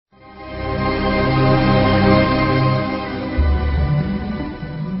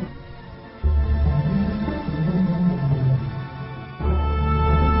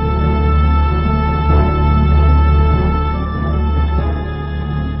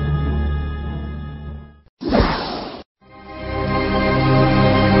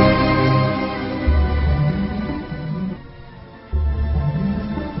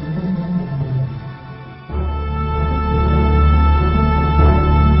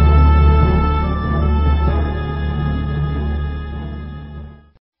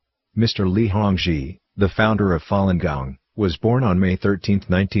Mr. Li Hongzhi, the founder of Falun Gong, was born on May 13,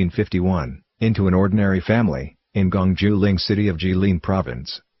 1951, into an ordinary family, in Gongju-Ling city of Jilin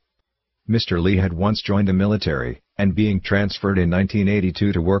province. Mr. Li had once joined the military, and being transferred in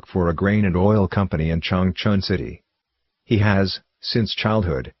 1982 to work for a grain and oil company in Changchun City. He has, since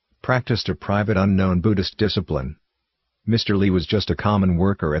childhood, practiced a private unknown Buddhist discipline. Mr. Li was just a common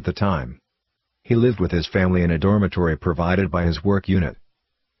worker at the time. He lived with his family in a dormitory provided by his work unit.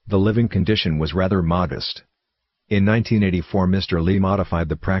 The living condition was rather modest. In 1984 Mr. Li modified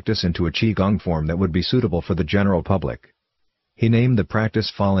the practice into a Qigong form that would be suitable for the general public. He named the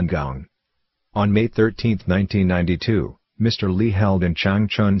practice Falun Gong. On May 13, 1992, Mr. Li held in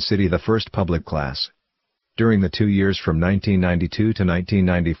Changchun City the first public class. During the 2 years from 1992 to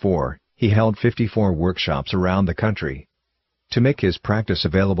 1994, he held 54 workshops around the country. To make his practice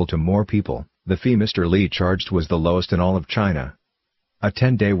available to more people, the fee Mr. Li charged was the lowest in all of China. A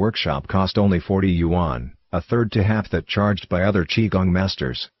 10-day workshop cost only 40 yuan, a third to half that charged by other Qigong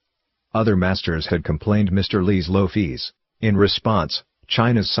masters. Other masters had complained Mr. Li's low fees. In response,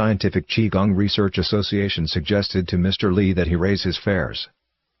 China's Scientific Qigong Research Association suggested to Mr. Li that he raise his fares.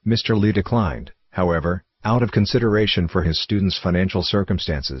 Mr. Li declined, however, out of consideration for his students' financial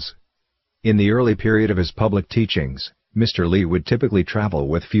circumstances. In the early period of his public teachings, Mr. Li would typically travel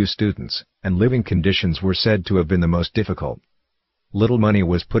with few students, and living conditions were said to have been the most difficult. Little money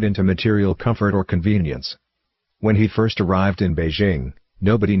was put into material comfort or convenience. When he first arrived in Beijing,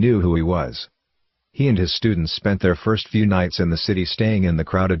 nobody knew who he was. He and his students spent their first few nights in the city staying in the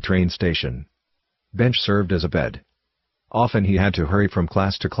crowded train station. Bench served as a bed. Often he had to hurry from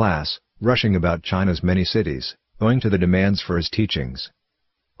class to class, rushing about China's many cities, owing to the demands for his teachings.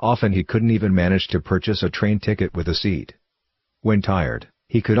 Often he couldn't even manage to purchase a train ticket with a seat. When tired,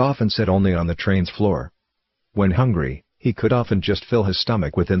 he could often sit only on the train's floor. When hungry, he could often just fill his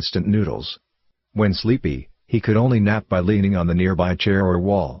stomach with instant noodles. When sleepy, he could only nap by leaning on the nearby chair or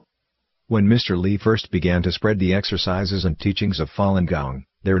wall. When Mr. Li first began to spread the exercises and teachings of Falun Gong,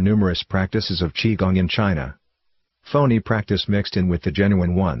 there are numerous practices of Qigong in China. Phony practice mixed in with the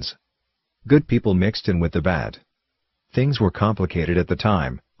genuine ones. Good people mixed in with the bad. Things were complicated at the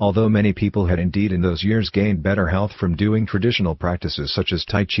time, although many people had indeed in those years gained better health from doing traditional practices such as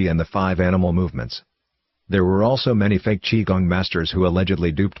Tai Chi and the 5 animal movements. There were also many fake Qigong masters who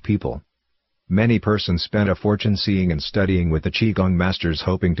allegedly duped people. Many persons spent a fortune seeing and studying with the Qigong masters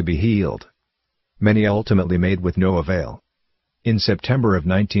hoping to be healed. Many ultimately made with no avail. In September of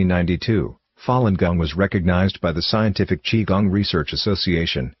 1992, Falun Gong was recognized by the Scientific Qigong Research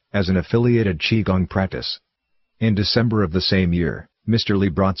Association as an affiliated Qigong practice. In December of the same year, Mr. Li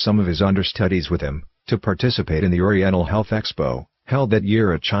brought some of his understudies with him to participate in the Oriental Health Expo, held that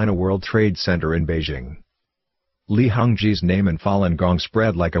year at China World Trade Center in Beijing. Li Hongzhi's name and Falun Gong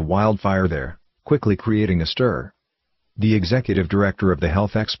spread like a wildfire there, quickly creating a stir. The executive director of the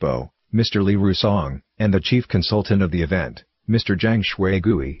Health Expo, Mr. Li Rusong, and the chief consultant of the event, Mr. Zhang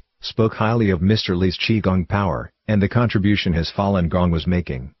Shuigui, spoke highly of Mr. Li's Qigong power, and the contribution his Falun Gong was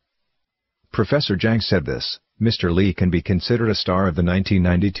making. Professor Zhang said this, Mr. Li can be considered a star of the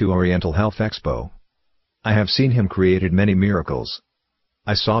 1992 Oriental Health Expo. I have seen him created many miracles.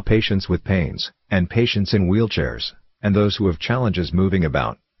 I saw patients with pains, and patients in wheelchairs, and those who have challenges moving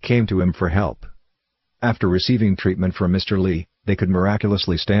about, came to him for help. After receiving treatment from Mr. Li, they could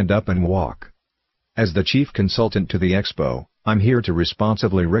miraculously stand up and walk. As the chief consultant to the expo, I'm here to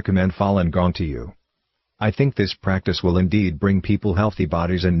responsibly recommend Falun Gong to you. I think this practice will indeed bring people healthy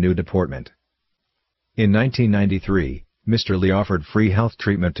bodies and new deportment. In 1993, Mr. Li offered free health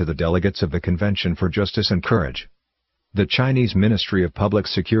treatment to the delegates of the Convention for Justice and Courage. The Chinese Ministry of Public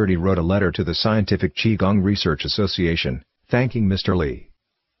Security wrote a letter to the Scientific Qigong Research Association, thanking Mr. Li.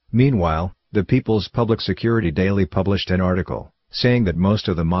 Meanwhile, the People's Public Security Daily published an article, saying that most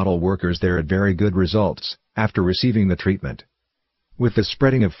of the model workers there had very good results, after receiving the treatment. With the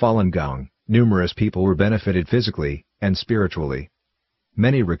spreading of Falun Gong, numerous people were benefited physically, and spiritually.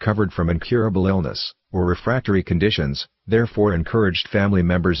 Many recovered from incurable illness, or refractory conditions, therefore encouraged family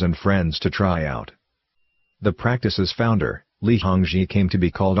members and friends to try out. The practice's founder, Li Hongzhi, came to be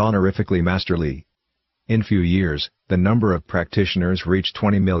called honorifically Master Li. In few years, the number of practitioners reached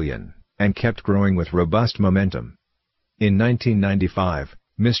 20 million, and kept growing with robust momentum. In 1995,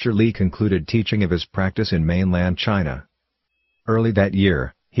 Mr. Li concluded teaching of his practice in mainland China. Early that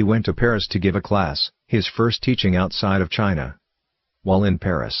year, he went to Paris to give a class, his first teaching outside of China. While in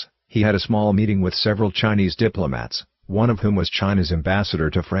Paris, he had a small meeting with several Chinese diplomats, one of whom was China's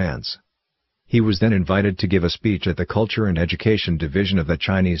ambassador to France. He was then invited to give a speech at the Culture and Education Division of the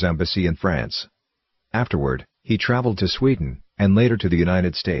Chinese Embassy in France. Afterward, he traveled to Sweden, and later to the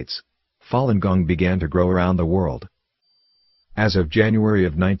United States, Falun Gong began to grow around the world. As of January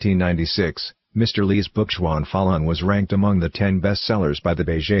of 1996, Mr. Li's book Zhuan Falun was ranked among the 10 bestsellers by the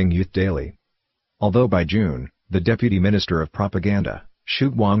Beijing Youth Daily. Although by June, the Deputy Minister of Propaganda, Xu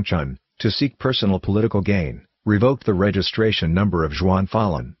Guangchun, to seek personal political gain, revoked the registration number of Zhuan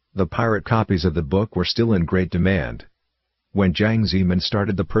Falun, the pirate copies of the book were still in great demand. When Jiang Zemin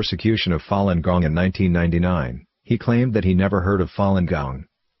started the persecution of Falun Gong in 1999, he claimed that he never heard of Falun Gong.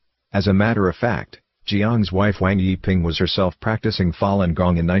 As a matter of fact, Jiang's wife Wang Yiping was herself practicing Falun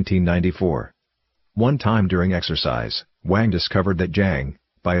Gong in 1994. One time during exercise, Wang discovered that Jiang,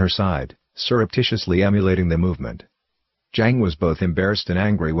 by her side, surreptitiously emulating the movement. Jiang was both embarrassed and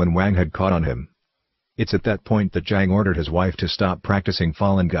angry when Wang had caught on him. It's at that point that Jiang ordered his wife to stop practicing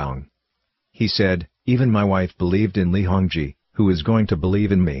Falun Gong. He said, "Even my wife believed in Li Hongzhi, who is going to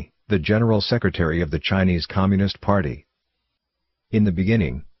believe in me, the General Secretary of the Chinese Communist Party." In the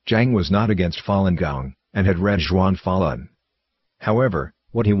beginning, Jiang was not against Falun Gong, and had read Zhuan Falun. However,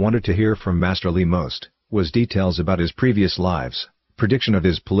 what he wanted to hear from Master Li most, was details about his previous lives, prediction of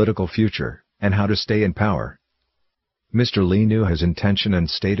his political future, and how to stay in power. Mr. Li knew his intention and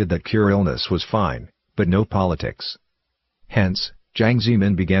stated that cure illness was fine, but no politics. Hence, Jiang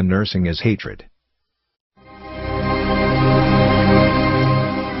Zemin began nursing his hatred.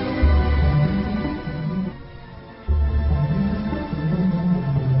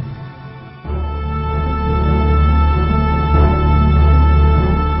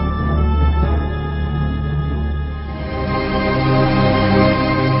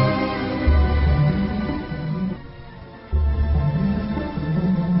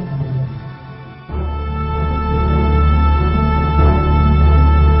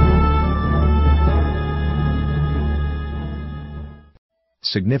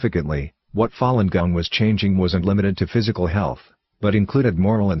 Significantly, what Falun Gong was changing wasn't limited to physical health, but included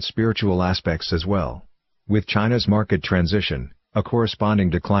moral and spiritual aspects as well. With China's market transition, a corresponding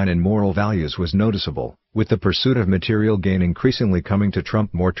decline in moral values was noticeable, with the pursuit of material gain increasingly coming to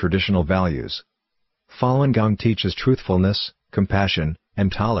trump more traditional values. Falun Gong teaches truthfulness, compassion,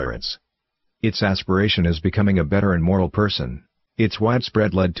 and tolerance. Its aspiration is becoming a better and moral person. Its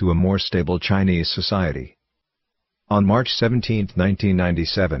widespread led to a more stable Chinese society. On March 17,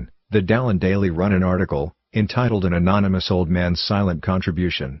 1997, the Dalian Daily ran an article, entitled An Anonymous Old Man's Silent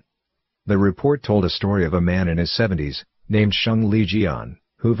Contribution. The report told a story of a man in his 70s, named Sheng Li Jian,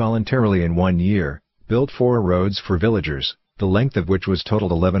 who voluntarily in 1 year, built 4 roads for villagers, the length of which was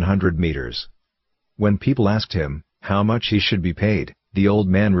totaled 1,100 meters. When people asked him how much he should be paid, the old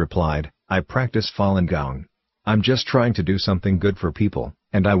man replied, "I practice Falun Gong. I'm just trying to do something good for people,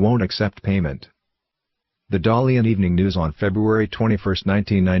 and I won't accept payment." The Dalian Evening News on February 21,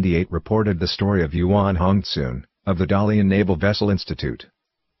 1998 reported the story of Yuan Hongzun, of the Dalian Naval Vessel Institute.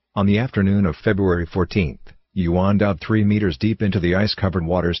 On the afternoon of February 14, Yuan dove 3 meters deep into the ice-covered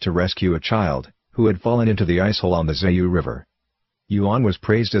waters to rescue a child, who had fallen into the icehole on the Zayu River. Yuan was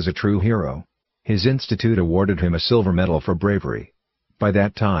praised as a true hero. His institute awarded him a silver medal for bravery. By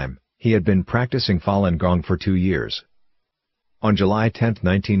that time, he had been practicing Falun Gong for 2 years. On July 10,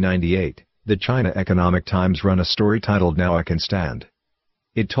 1998, the China Economic Times ran a story titled Now I Can Stand.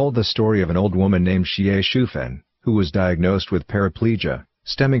 It told the story of an old woman named Xie Shufen, who was diagnosed with paraplegia,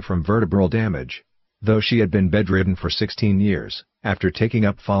 stemming from vertebral damage. Though she had been bedridden for 16 years, after taking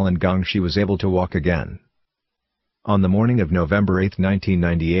up Falun Gong she was able to walk again. On the morning of November 8,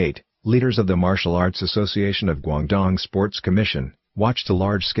 1998, leaders of the Martial Arts Association of Guangdong Sports Commission watched a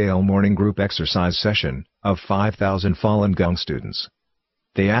large-scale morning group exercise session of 5,000 Falun Gong students.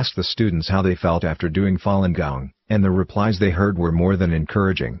 They asked the students how they felt after doing Falun Gong, and the replies they heard were more than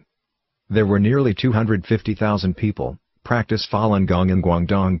encouraging. There were nearly 250,000 people practice Falun Gong in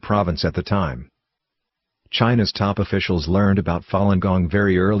Guangdong province at the time. China's top officials learned about Falun Gong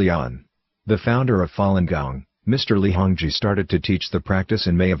very early on. The founder of Falun Gong, Mr. Li Hongzhi, started to teach the practice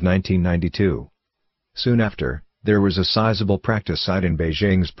in May of 1992. Soon after, there was a sizable practice site in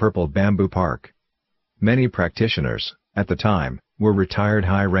Beijing's Purple Bamboo Park. Many practitioners, at the time, were retired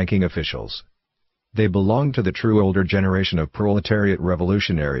high-ranking officials. They belonged to the true older generation of proletariat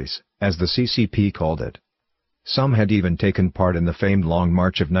revolutionaries, as the CCP called it. Some had even taken part in the famed Long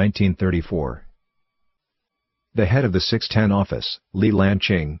March of 1934. The head of the 610 office, Li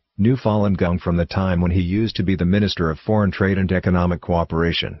Lanqing, knew Falun Gong from the time when he used to be the Minister of Foreign Trade and Economic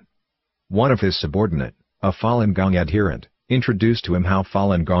Cooperation. One of his subordinate, a Falun Gong adherent, introduced to him how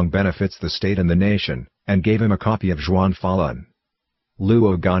Falun Gong benefits the state and the nation, and gave him a copy of Zhuan Falun.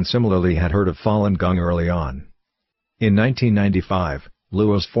 Luo Gan similarly had heard of Falun Gong early on. In 1995,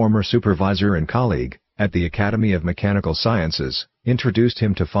 Luo's former supervisor and colleague, at the Academy of Mechanical Sciences, introduced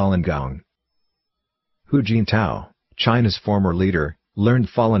him to Falun Gong. Hu Jintao, China's former leader, learned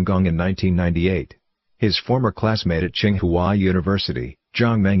Falun Gong in 1998. His former classmate at Tsinghua University,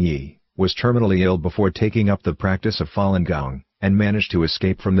 Zhang Mengyi, was terminally ill before taking up the practice of Falun Gong, and managed to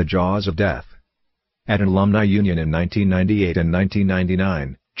escape from the jaws of death. At an alumni union in 1998 and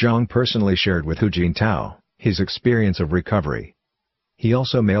 1999, Zhang personally shared with Hu Jintao his experience of recovery. He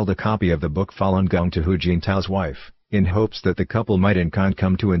also mailed a copy of the book Falun Gong to Hu Jintao's wife, in hopes that the couple might in kind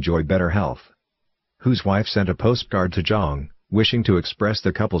come to enjoy better health. Hu's wife sent a postcard to Zhang, wishing to express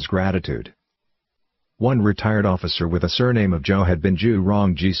the couple's gratitude. One retired officer with a surname of Zhou had been Zhu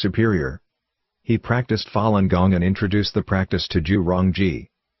Rongji's superior. He practiced Falun Gong and introduced the practice to Zhu Rongji.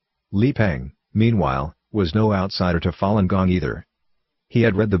 Li Peng, meanwhile, was no outsider to Falun Gong either. He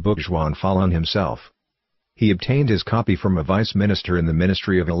had read the book Zhuan Falun himself. He obtained his copy from a vice minister in the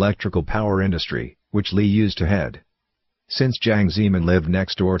Ministry of Electrical Power Industry, which Li used to head. Since Jiang Zemin lived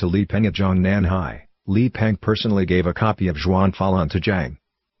next door to Li Peng at Zhongnanhai, Li Peng personally gave a copy of Zhuan Falun to Jiang.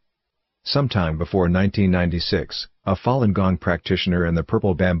 Sometime before 1996, a Falun Gong practitioner in the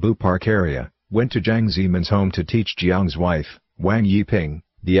Purple Bamboo Park area went to Jiang Zemin's home to teach Jiang's wife, Wang Yiping,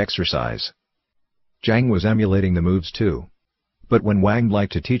 the exercise. Jiang was emulating the moves too. But when Wang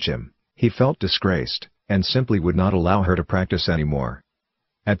liked to teach him, he felt disgraced, and simply would not allow her to practice anymore.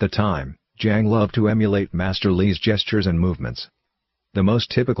 At the time, Jiang loved to emulate Master Li's gestures and movements. The most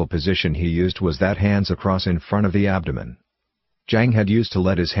typical position he used was that hands across in front of the abdomen. Jiang had used to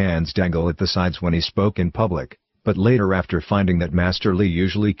let his hands dangle at the sides when he spoke in public, but later, after finding that Master Li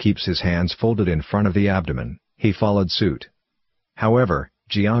usually keeps his hands folded in front of the abdomen, he followed suit. However,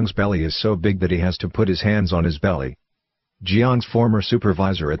 Jiang's belly is so big that he has to put his hands on his belly. Jiang's former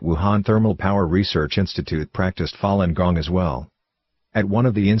supervisor at Wuhan Thermal Power Research Institute practiced Falun Gong as well. At one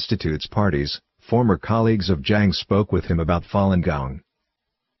of the institute's parties, former colleagues of Jiang spoke with him about Falun Gong.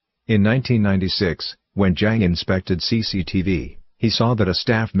 In 1996, when Jiang inspected CCTV, he saw that a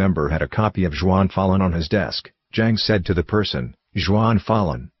staff member had a copy of Zhuan Falun on his desk. Jiang said to the person, "Zhuan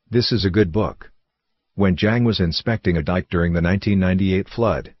Falun, this is a good book." When Jiang was inspecting a dike during the 1998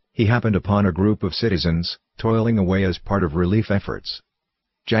 flood, he happened upon a group of citizens, toiling away as part of relief efforts.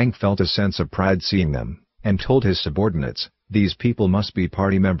 Jiang felt a sense of pride seeing them, and told his subordinates, "These people must be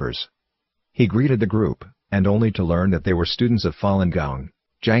party members." He greeted the group, and only to learn that they were students of Falun Gong,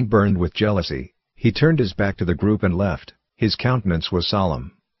 Jiang burned with jealousy. He turned his back to the group and left. His countenance was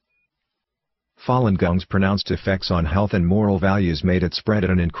solemn. Falun Gong's pronounced effects on health and moral values made it spread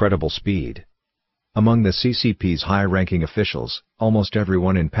at an incredible speed. Among the CCP's high-ranking officials, almost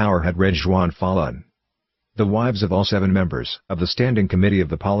everyone in power had read Zhuan Falun. The wives of all 7 members of the Standing Committee of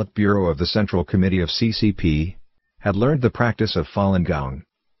the Politburo of the Central Committee of CCP had learned the practice of Falun Gong.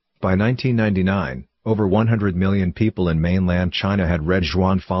 By 1999, over 100 million people in mainland China had read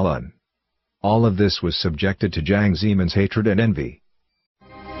Zhuan Falun. All of this was subjected to Jiang Zemin's hatred and envy.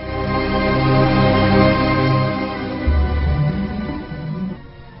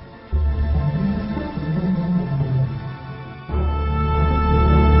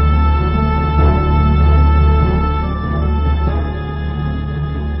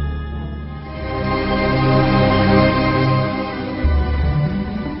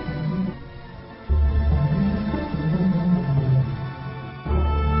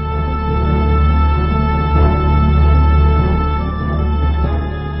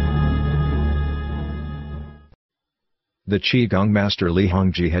 The Qigong master Li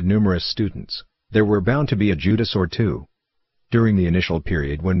Hongji had numerous students. There were bound to be a Judas or two. During the initial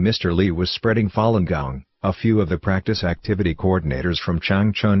period when Mr. Li was spreading Falun Gong, a few of the practice activity coordinators from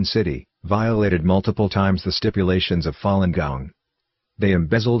Changchun City violated multiple times the stipulations of Falun Gong. They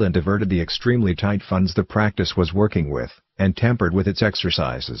embezzled and diverted the extremely tight funds the practice was working with, and tampered with its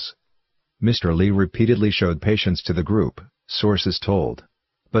exercises. Mr. Li repeatedly showed patience to the group, sources told.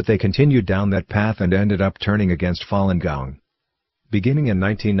 But they continued down that path and ended up turning against Falun Gong. Beginning in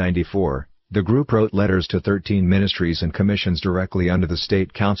 1994, the group wrote letters to 13 ministries and commissions directly under the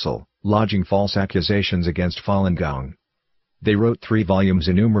State Council, lodging false accusations against Falun Gong. They wrote 3 volumes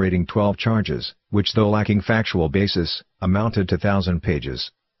enumerating 12 charges, which though lacking factual basis, amounted to 1,000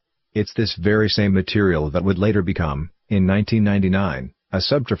 pages. It's this very same material that would later become, in 1999, a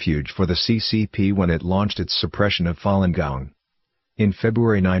subterfuge for the CCP when it launched its suppression of Falun Gong. In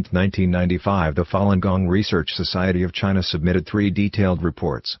February 9, 1995, the Falun Gong Research Society of China submitted 3 detailed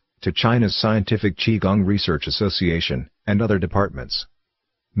reports to China's Scientific Qigong Research Association and other departments.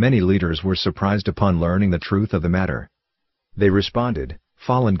 Many leaders were surprised upon learning the truth of the matter. They responded,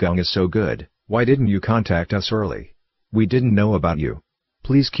 "Falun Gong is so good, why didn't you contact us early? We didn't know about you.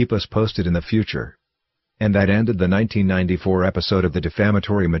 Please keep us posted in the future." and that ended the 1994 episode of the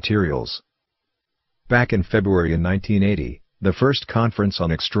defamatory materials. Back in February in 1980, the first conference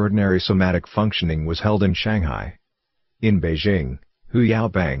on extraordinary somatic functioning was held in Shanghai. In Beijing, Hu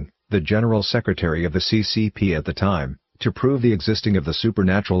Yaobang, the General Secretary of the CCP at the time, to prove the existing of the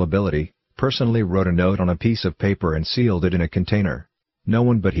supernatural ability, personally wrote a note on a piece of paper and sealed it in a container. No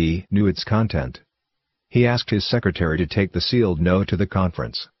one but he knew its content. He asked his secretary to take the sealed note to the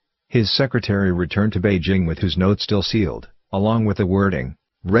conference. His secretary returned to Beijing with his note still sealed, along with the wording,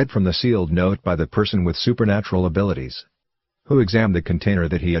 read from the sealed note by the person with supernatural abilities. Hu examined the container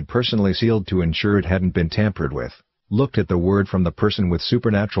that he had personally sealed to ensure it hadn't been tampered with, looked at the word from the person with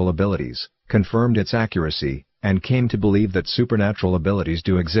supernatural abilities, confirmed its accuracy, and came to believe that supernatural abilities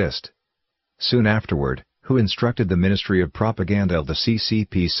do exist. Soon afterward, Hu instructed the Ministry of Propaganda of the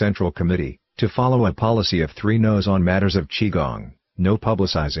CCP Central Committee to follow a policy of 3 no's on matters of Qigong: no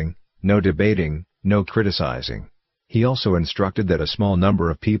publicizing, no debating, no criticizing. He also instructed that a small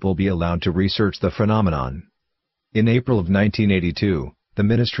number of people be allowed to research the phenomenon. In April of 1982, the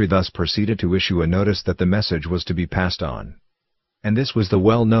ministry thus proceeded to issue a notice that the message was to be passed on. And this was the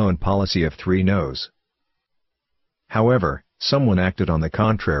well-known policy of 3 no's. However, someone acted on the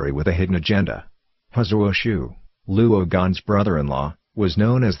contrary with a hidden agenda. Huzuo Shu, Luo Gan's brother-in-law, was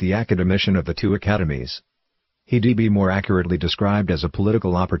known as the academician of the 2 academies. He'd be more accurately described as a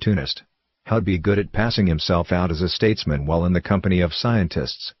political opportunist. He'd be good at passing himself out as a statesman while in the company of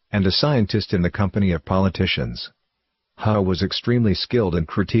scientists, and a scientist in the company of politicians. Hu was extremely skilled in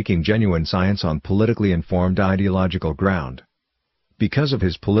critiquing genuine science on politically informed ideological ground. Because of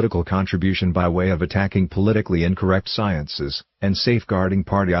his political contribution by way of attacking politically incorrect sciences, and safeguarding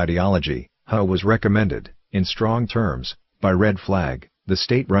party ideology, Hu was recommended, in strong terms, by Red Flag, the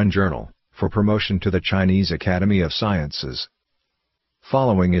state-run journal, for promotion to the Chinese Academy of Sciences.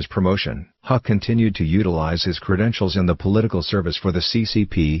 Following his promotion, Hu continued to utilize his credentials in the political service for the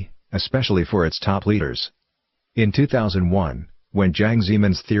CCP, especially for its top leaders. In 2001, when Jiang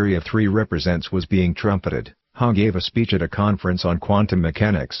Zemin's theory of 3 represents was being trumpeted, Hu gave a speech at a conference on quantum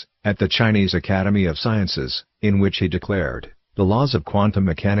mechanics, at the Chinese Academy of Sciences, in which he declared, "The laws of quantum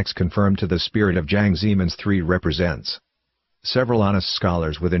mechanics conform to the spirit of Jiang Zemin's 3 represents." Several honest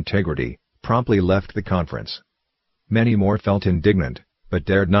scholars with integrity promptly left the conference. Many more felt indignant, but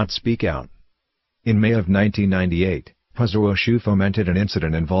dared not speak out. In May of 1998, Huzuo Shu fomented an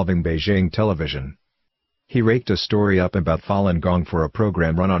incident involving Beijing television. He raked a story up about Falun Gong for a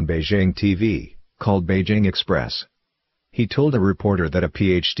program run on Beijing TV, called Beijing Express. He told a reporter that a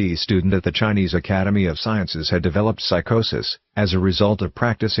PhD student at the Chinese Academy of Sciences had developed psychosis as a result of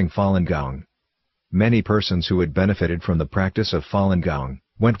practicing Falun Gong. Many persons who had benefited from the practice of Falun Gong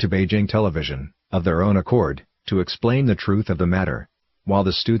went to Beijing television, of their own accord, to explain the truth of the matter. While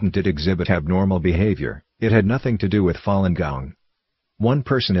the student did exhibit abnormal behavior, it had nothing to do with Falun Gong. One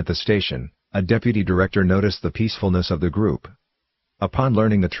person at the station, a deputy director, noticed the peacefulness of the group. Upon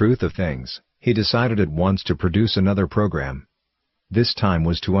learning the truth of things, he decided at once to produce another program. This time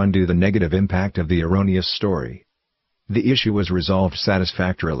was to undo the negative impact of the erroneous story. The issue was resolved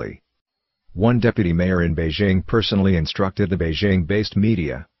satisfactorily. One deputy mayor in Beijing personally instructed the Beijing-based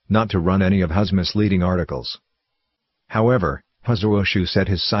media not to run any of Hu's misleading articles. However, Huzuo Shu set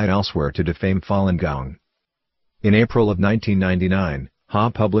his sight elsewhere to defame Falun Gong. In April of 1999, Hu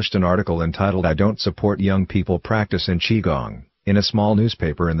published an article entitled "I Don't Support Young People Practice in Qigong," in a small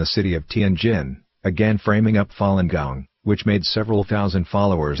newspaper in the city of Tianjin, again framing up Falun Gong, which made several thousand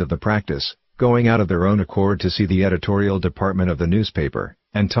followers of the practice, going out of their own accord to see the editorial department of the newspaper,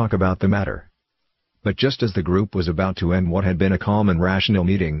 and talk about the matter. But just as the group was about to end what had been a calm and rational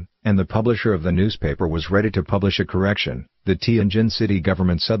meeting, and the publisher of the newspaper was ready to publish a correction, the Tianjin city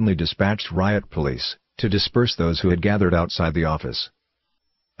government suddenly dispatched riot police to disperse those who had gathered outside the office.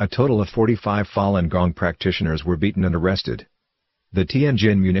 A total of 45 Falun Gong practitioners were beaten and arrested. The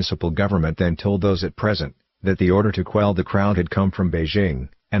Tianjin municipal government then told those at present that the order to quell the crowd had come from Beijing,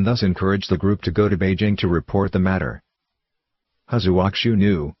 and thus encouraged the group to go to Beijing to report the matter. Huzuo Shu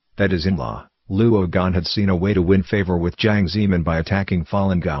knew that his in-law, Luo Gan, had seen a way to win favor with Jiang Zemin by attacking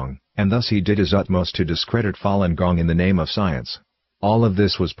Falun Gong, and thus he did his utmost to discredit Falun Gong in the name of science. All of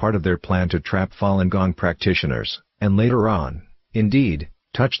this was part of their plan to trap Falun Gong practitioners, and later on, indeed,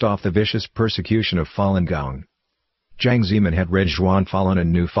 touched off the vicious persecution of Falun Gong. Jiang Zemin had read Zhuan Falun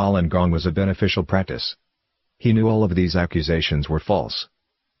and knew Falun Gong was a beneficial practice. He knew all of these accusations were false.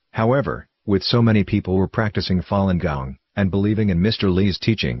 However, with so many people were practicing Falun Gong, and believing in Mr. Li's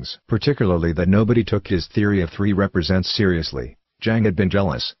teachings, particularly that nobody took his theory of 3 represents seriously, Jiang had been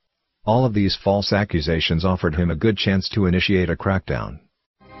jealous. All of these false accusations offered him a good chance to initiate a crackdown.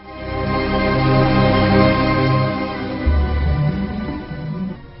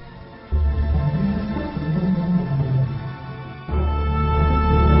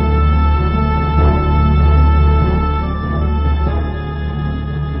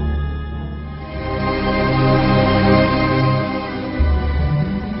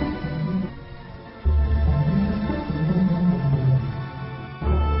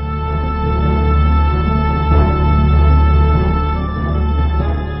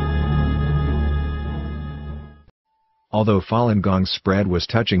 Although Falun Gong's spread was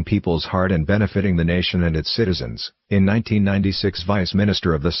touching people's heart and benefiting the nation and its citizens, in 1996 Vice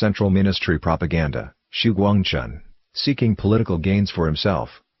Minister of the Central Ministry Propaganda, Xu Guangchun, seeking political gains for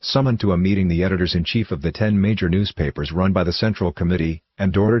himself, summoned to a meeting the editors-in-chief of the 10 major newspapers run by the Central Committee,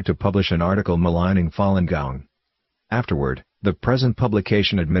 and ordered to publish an article maligning Falun Gong. Afterward, the present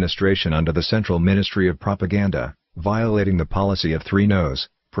publication administration under the Central Ministry of Propaganda, violating the policy of 3 no's,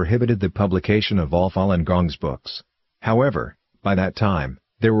 prohibited the publication of all Falun Gong's books. However, by that time,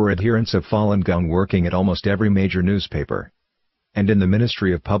 there were adherents of Falun Gong working at almost every major newspaper. And in the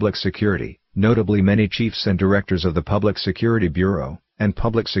Ministry of Public Security, notably many chiefs and directors of the Public Security Bureau, and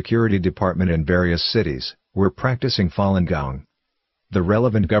Public Security Department in various cities, were practicing Falun Gong. The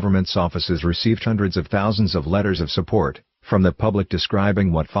relevant government's offices received hundreds of thousands of letters of support from the public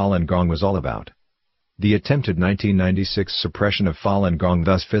describing what Falun Gong was all about. The attempted 1996 suppression of Falun Gong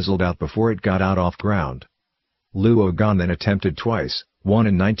thus fizzled out before it got out off ground. Luo Gan then attempted twice, one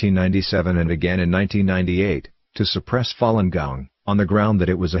in 1997 and again in 1998, to suppress Falun Gong, on the ground that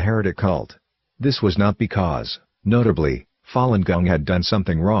it was a heretic cult. This was not because, notably, Falun Gong had done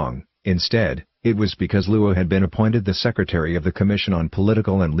something wrong. Instead, it was because Luo had been appointed the secretary of the Commission on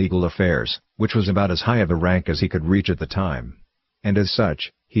Political and Legal Affairs, which was about as high of a rank as he could reach at the time. And as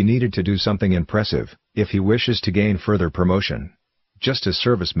such, he needed to do something impressive, if he wishes to gain further promotion. Just as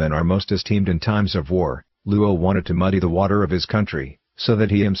servicemen are most esteemed in times of war, Luo wanted to muddy the water of his country, so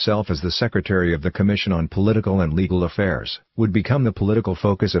that he himself as the secretary of the Commission on Political and Legal Affairs, would become the political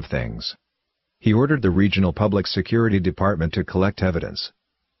focus of things. He ordered the Regional Public Security Department to collect evidence.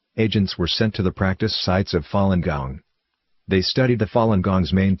 Agents were sent to the practice sites of Falun Gong. They studied the Falun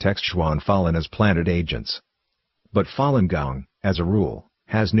Gong's main text Xuan Falun as planted agents. But Falun Gong, as a rule,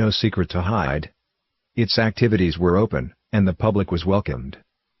 has no secret to hide. Its activities were open, and the public was welcomed.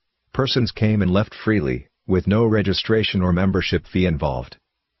 Persons came and left freely, with no registration or membership fee involved.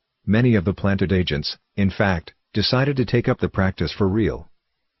 Many of the planted agents, in fact, decided to take up the practice for real.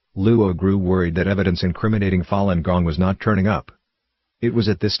 Luo grew worried that evidence incriminating Falun Gong was not turning up. It was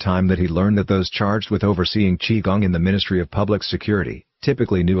at this time that he learned that those charged with overseeing Qigong in the Ministry of Public Security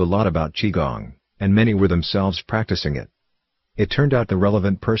typically knew a lot about Qigong, and many were themselves practicing it. It turned out the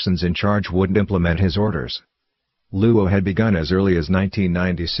relevant persons in charge wouldn't implement his orders. Luo had begun as early as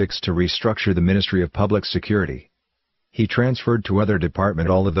 1996 to restructure the Ministry of Public Security. He transferred to other department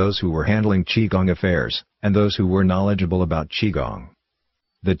all of those who were handling Qigong affairs, and those who were knowledgeable about Qigong.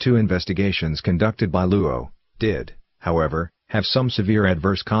 The 2 investigations conducted by Luo did, however, have some severe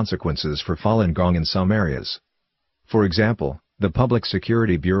adverse consequences for Falun Gong in some areas. For example, the Public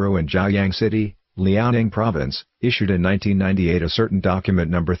Security Bureau in Jiaoyang City, Liaoning Province, issued in 1998 a certain document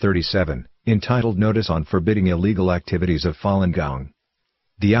number 37, entitled Notice on Forbidding Illegal Activities of Falun Gong.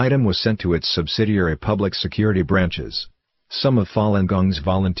 The item was sent to its subsidiary public security branches. Some of Falun Gong's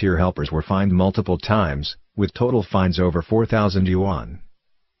volunteer helpers were fined multiple times, with total fines over 4,000 yuan.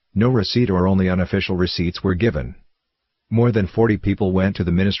 No receipt or only unofficial receipts were given. More than 40 people went to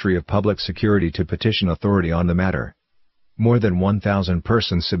the Ministry of Public Security to petition authority on the matter. More than 1,000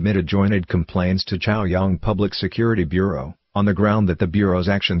 persons submitted jointed complaints to Chaoyang Public Security Bureau, on the ground that the Bureau's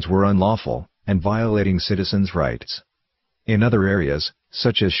actions were unlawful, and violating citizens' rights. In other areas,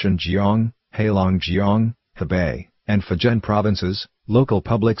 such as Xinjiang, Heilongjiang, Hebei, and Fujian provinces, local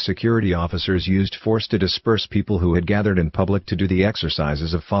public security officers used force to disperse people who had gathered in public to do the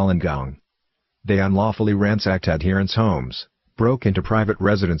exercises of Falun Gong. They unlawfully ransacked adherents' homes, broke into private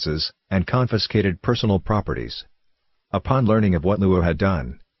residences, and confiscated personal properties. Upon learning of what Luo had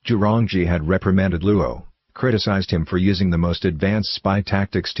done, Zhu Rongji had reprimanded Luo, criticized him for using the most advanced spy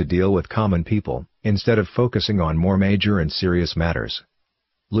tactics to deal with common people, instead of focusing on more major and serious matters.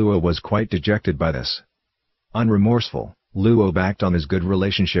 Luo was quite dejected by this. Unremorseful, Luo backed on his good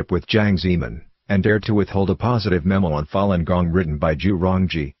relationship with Jiang Zemin, and dared to withhold a positive memo on Falun Gong written by Zhu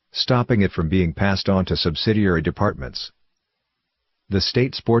Rongji, stopping it from being passed on to subsidiary departments. The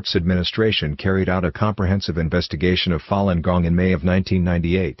State Sports Administration carried out a comprehensive investigation of Falun Gong in May of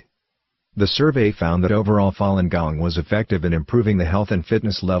 1998. The survey found that overall Falun Gong was effective in improving the health and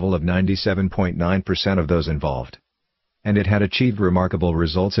fitness level of 97.9% of those involved. And it had achieved remarkable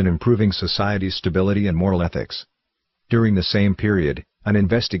results in improving society's stability and moral ethics. During the same period, an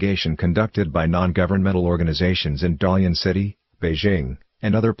investigation conducted by non-governmental organizations in Dalian City, Beijing,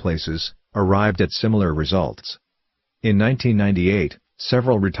 and other places, arrived at similar results. In 1998,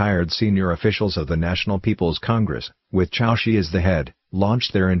 several retired senior officials of the National People's Congress, with Cao Shi as the head,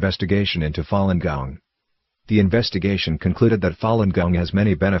 launched their investigation into Falun Gong. The investigation concluded that Falun Gong has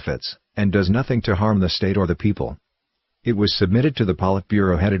many benefits, and does nothing to harm the state or the people. It was submitted to the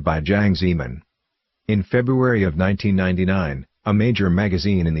Politburo headed by Jiang Zemin. In February of 1999, a major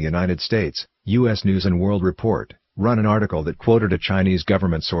magazine in the United States, U.S. News & World Report, ran an article that quoted a Chinese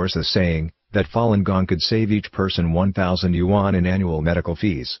government source as saying that Falun Gong could save each person 1,000 yuan in annual medical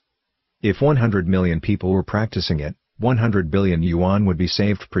fees. If 100 million people were practicing it, 100 billion yuan would be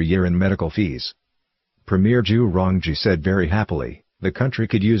saved per year in medical fees. Premier Zhu Rongji said very happily, the country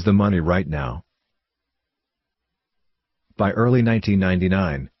could use the money right now. By early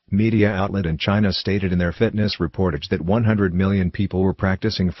 1999, media outlet in China stated in their fitness reportage that 100 million people were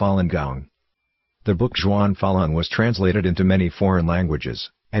practicing Falun Gong. The book Zhuan Falun was translated into many foreign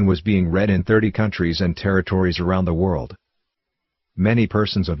languages, and was being read in 30 countries and territories around the world. Many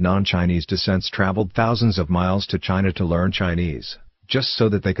persons of non-Chinese descent traveled thousands of miles to China to learn Chinese, just so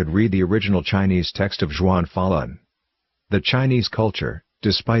that they could read the original Chinese text of Zhuan Falun. The Chinese culture,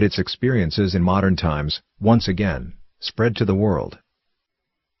 despite its experiences in modern times, once again, spread to the world.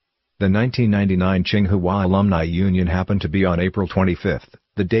 The 1999 Tsinghua Alumni Union happened to be on April 25,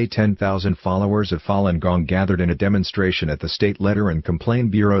 the day 10,000 followers of Falun Gong gathered in a demonstration at the State Letter and Complaint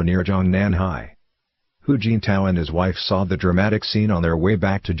Bureau near Zhongnanhai. Hu Jintao and his wife saw the dramatic scene on their way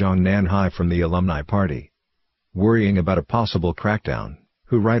back to Zhongnanhai from the alumni party. Worrying about a possible crackdown,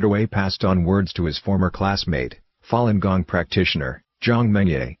 Hu right away passed on words to his former classmate, Falun Gong practitioner, Zhang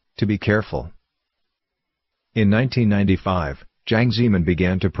Mengye, to be careful. In 1995, Jiang Zemin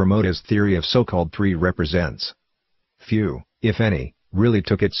began to promote his theory of so-called three represents. Few, if any, really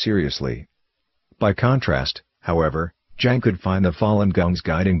took it seriously. By contrast, however, Jiang could find the Falun Gong's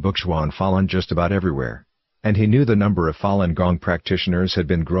guiding book Zhuan Falun just about everywhere. And he knew the number of Falun Gong practitioners had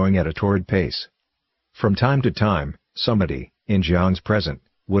been growing at a torrid pace. From time to time, somebody, in Jiang's presence,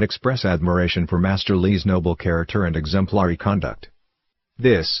 would express admiration for Master Li's noble character and exemplary conduct.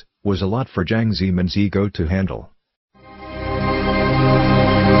 This was a lot for Jiang Zemin's ego to handle.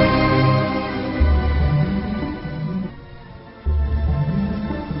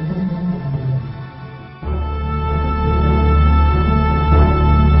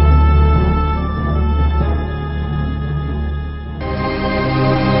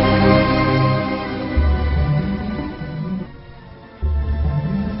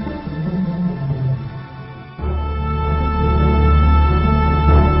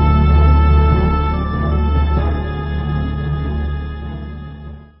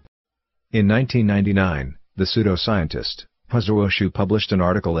 In 1999, the pseudoscientist, He Zuoshu published an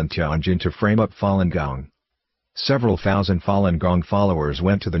article in Tianjin to frame up Falun Gong. Several thousand Falun Gong followers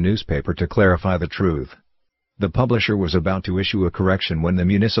went to the newspaper to clarify the truth. The publisher was about to issue a correction when the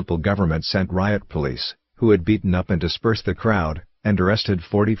municipal government sent riot police, who had beaten up and dispersed the crowd, and arrested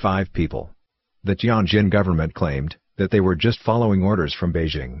 45 people. The Tianjin government claimed that they were just following orders from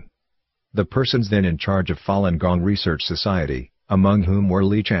Beijing. The persons then in charge of Falun Gong Research Society, among whom were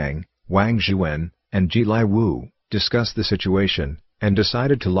Li Chang, Wang Zhiwen, and Jilai Wu, discussed the situation, and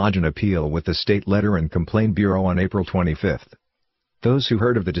decided to lodge an appeal with the State Letter and Complaint Bureau on April 25. Those who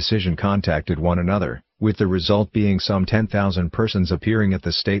heard of the decision contacted one another, with the result being some 10,000 persons appearing at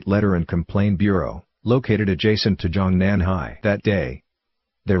the State Letter and Complaint Bureau, located adjacent to Zhongnanhai that day.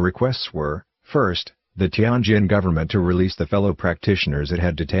 Their requests were, first, the Tianjin government to release the fellow practitioners it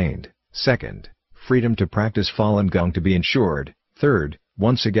had detained, second, freedom to practice Falun Gong to be ensured, third,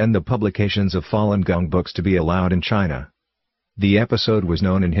 once again the publications of Falun Gong books to be allowed in China. The episode was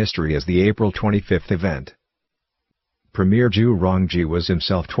known in history as the April 25 event. Premier Zhu Rongji was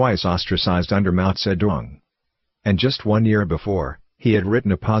himself twice ostracized under Mao Zedong. And just 1 year before, he had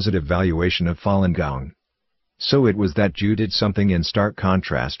written a positive valuation of Falun Gong. So it was that Zhu did something in stark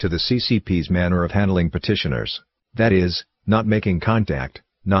contrast to the CCP's manner of handling petitioners, that is, not making contact,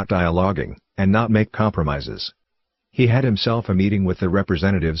 not dialoguing, and not make compromises. He had himself a meeting with the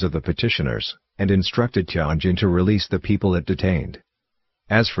representatives of the petitioners, and instructed Tianjin to release the people it detained.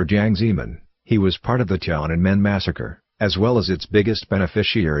 As for Jiang Zemin, he was part of the Tiananmen massacre, as well as its biggest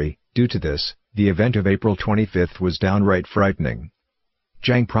beneficiary. Due to this, the event of April 25 was downright frightening.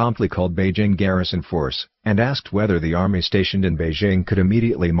 Jiang promptly called Beijing garrison force, and asked whether the army stationed in Beijing could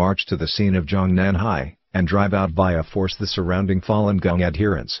immediately march to the scene of Zhongnanhai, and drive out via force the surrounding Falun Gong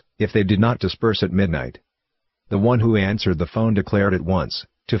adherents, if they did not disperse at midnight. The one who answered the phone declared at once,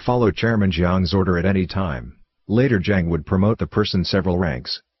 to follow Chairman Jiang's order at any time. Later Jiang would promote the person several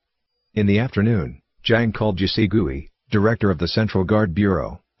ranks. In the afternoon, Jiang called Jisi Gui, director of the Central Guard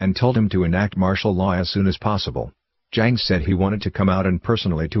Bureau, and told him to enact martial law as soon as possible. Jiang said he wanted to come out and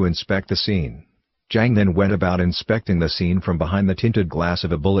personally to inspect the scene. Jiang then went about inspecting the scene from behind the tinted glass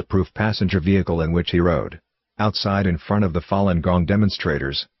of a bulletproof passenger vehicle in which he rode. Outside in front of the Falun Gong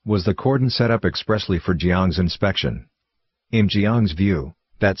demonstrators, was the cordon set up expressly for Jiang's inspection. In Jiang's view,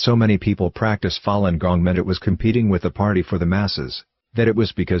 That so many people practice Falun Gong meant it was competing with the party for the masses, that it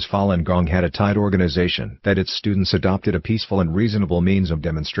was because Falun Gong had a tight organization that its students adopted a peaceful and reasonable means of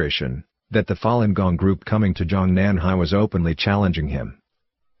demonstration, that the Falun Gong group coming to Zhang Nanhai was openly challenging him.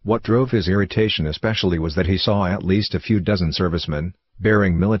 What drove his irritation especially was that he saw at least a few dozen servicemen,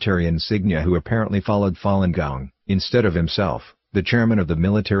 bearing military insignia who apparently followed Falun Gong, instead of himself, the chairman of the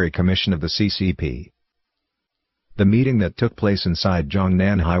military commission of the CCP. The meeting that took place inside Zhang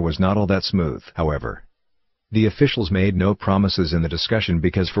Nanhai was not all that smooth, however. The officials made no promises in the discussion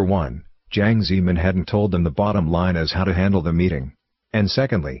because for one, Jiang Zemin hadn't told them the bottom line as how to handle the meeting. And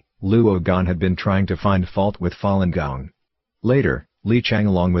secondly, Luo Gan had been trying to find fault with Falun Gong. Later, Li Chang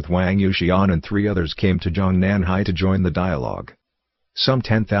along with Wang Yuxian and 3 others came to Zhang Nanhai to join the dialogue. Some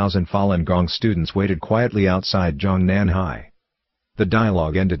 10,000 Falun Gong students waited quietly outside Zhang Nanhai. The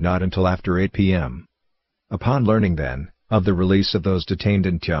dialogue ended not until after 8 p.m. Upon learning then, of the release of those detained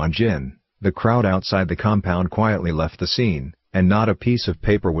in Tianjin, the crowd outside the compound quietly left the scene, and not a piece of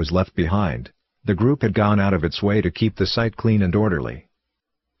paper was left behind. The group had gone out of its way to keep the site clean and orderly.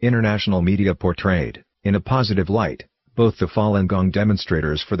 International media portrayed, in a positive light, both the Falun Gong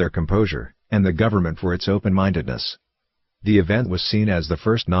demonstrators for their composure, and the government for its open-mindedness. The event was seen as the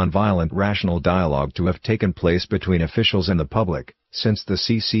first non-violent rational dialogue to have taken place between officials and the public, since the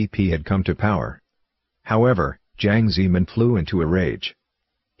CCP had come to power. However, Jiang Zemin flew into a rage.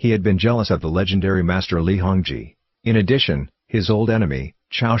 He had been jealous of the legendary master Li Hongzhi. In addition, his old enemy,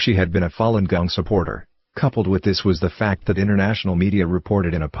 Cao Shi had been a Falun Gong supporter. Coupled with this was the fact that international media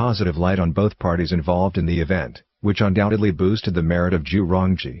reported in a positive light on both parties involved in the event, which undoubtedly boosted the merit of Zhu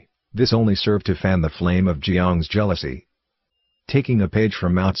Rongji. This only served to fan the flame of Jiang's jealousy. Taking a page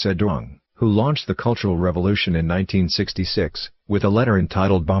from Mao Zedong, who launched the Cultural Revolution in 1966, with a letter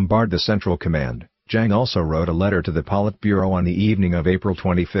entitled Bombard the Central Command, Jiang also wrote a letter to the Politburo on the evening of April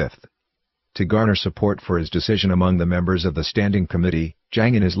 25. To garner support for his decision among the members of the Standing Committee,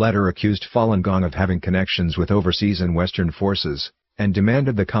 Jiang in his letter accused Falun Gong of having connections with overseas and Western forces, and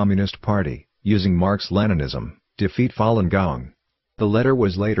demanded the Communist Party, using Marx-Leninism, defeat Falun Gong. The letter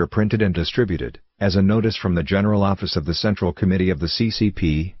was later printed and distributed, as a notice from the General Office of the Central Committee of the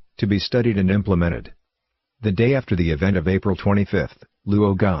CCP, to be studied and implemented. The day after the event of April 25,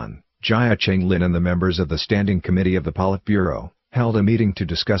 Luo Gan, Jia Qinglin and the members of the Standing Committee of the Politburo held a meeting to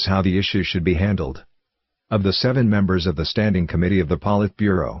discuss how the issue should be handled. Of the 7 members of the Standing Committee of the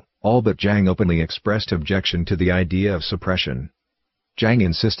Politburo, all but Jiang openly expressed objection to the idea of suppression. Jiang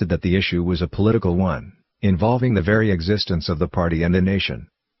insisted that the issue was a political one, involving the very existence of the party and the nation.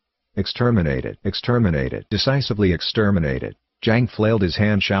 Exterminate it, exterminate it, decisively exterminate it, Jiang flailed his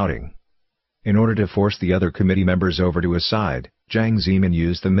hand shouting. In order to force the other committee members over to his side, Jiang Zemin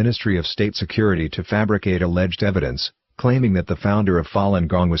used the Ministry of State Security to fabricate alleged evidence, claiming that the founder of Falun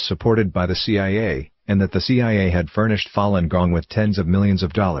Gong was supported by the CIA, and that the CIA had furnished Falun Gong with tens of millions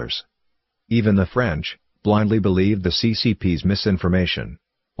of dollars. Even the French blindly believed the CCP's misinformation.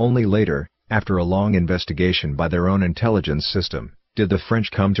 Only later, after a long investigation by their own intelligence system, did the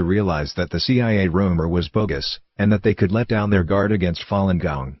French come to realize that the CIA rumor was bogus, and that they could let down their guard against Falun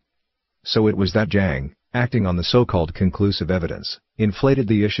Gong. So it was that Jiang, acting on the so-called conclusive evidence, inflated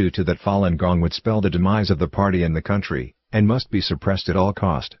the issue to that Falun Gong would spell the demise of the party and the country, and must be suppressed at all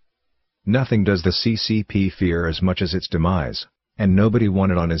cost. Nothing does the CCP fear as much as its demise, and nobody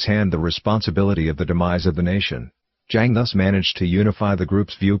wanted on his hand the responsibility of the demise of the nation. Jiang thus managed to unify the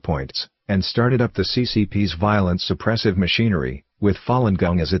group's viewpoints, and started up the CCP's violent suppressive machinery, with Falun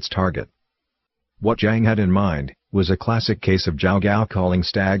Gong as its target. What Jiang had in mind was a classic case of Zhao Gao calling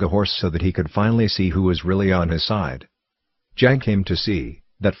stag a horse so that he could finally see who was really on his side. Jiang came to see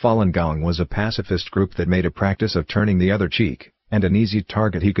that Falun Gong was a pacifist group that made a practice of turning the other cheek, and an easy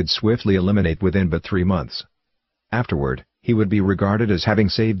target he could swiftly eliminate within but 3 months. Afterward, he would be regarded as having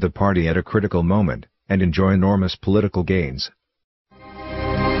saved the party at a critical moment, and enjoy enormous political gains.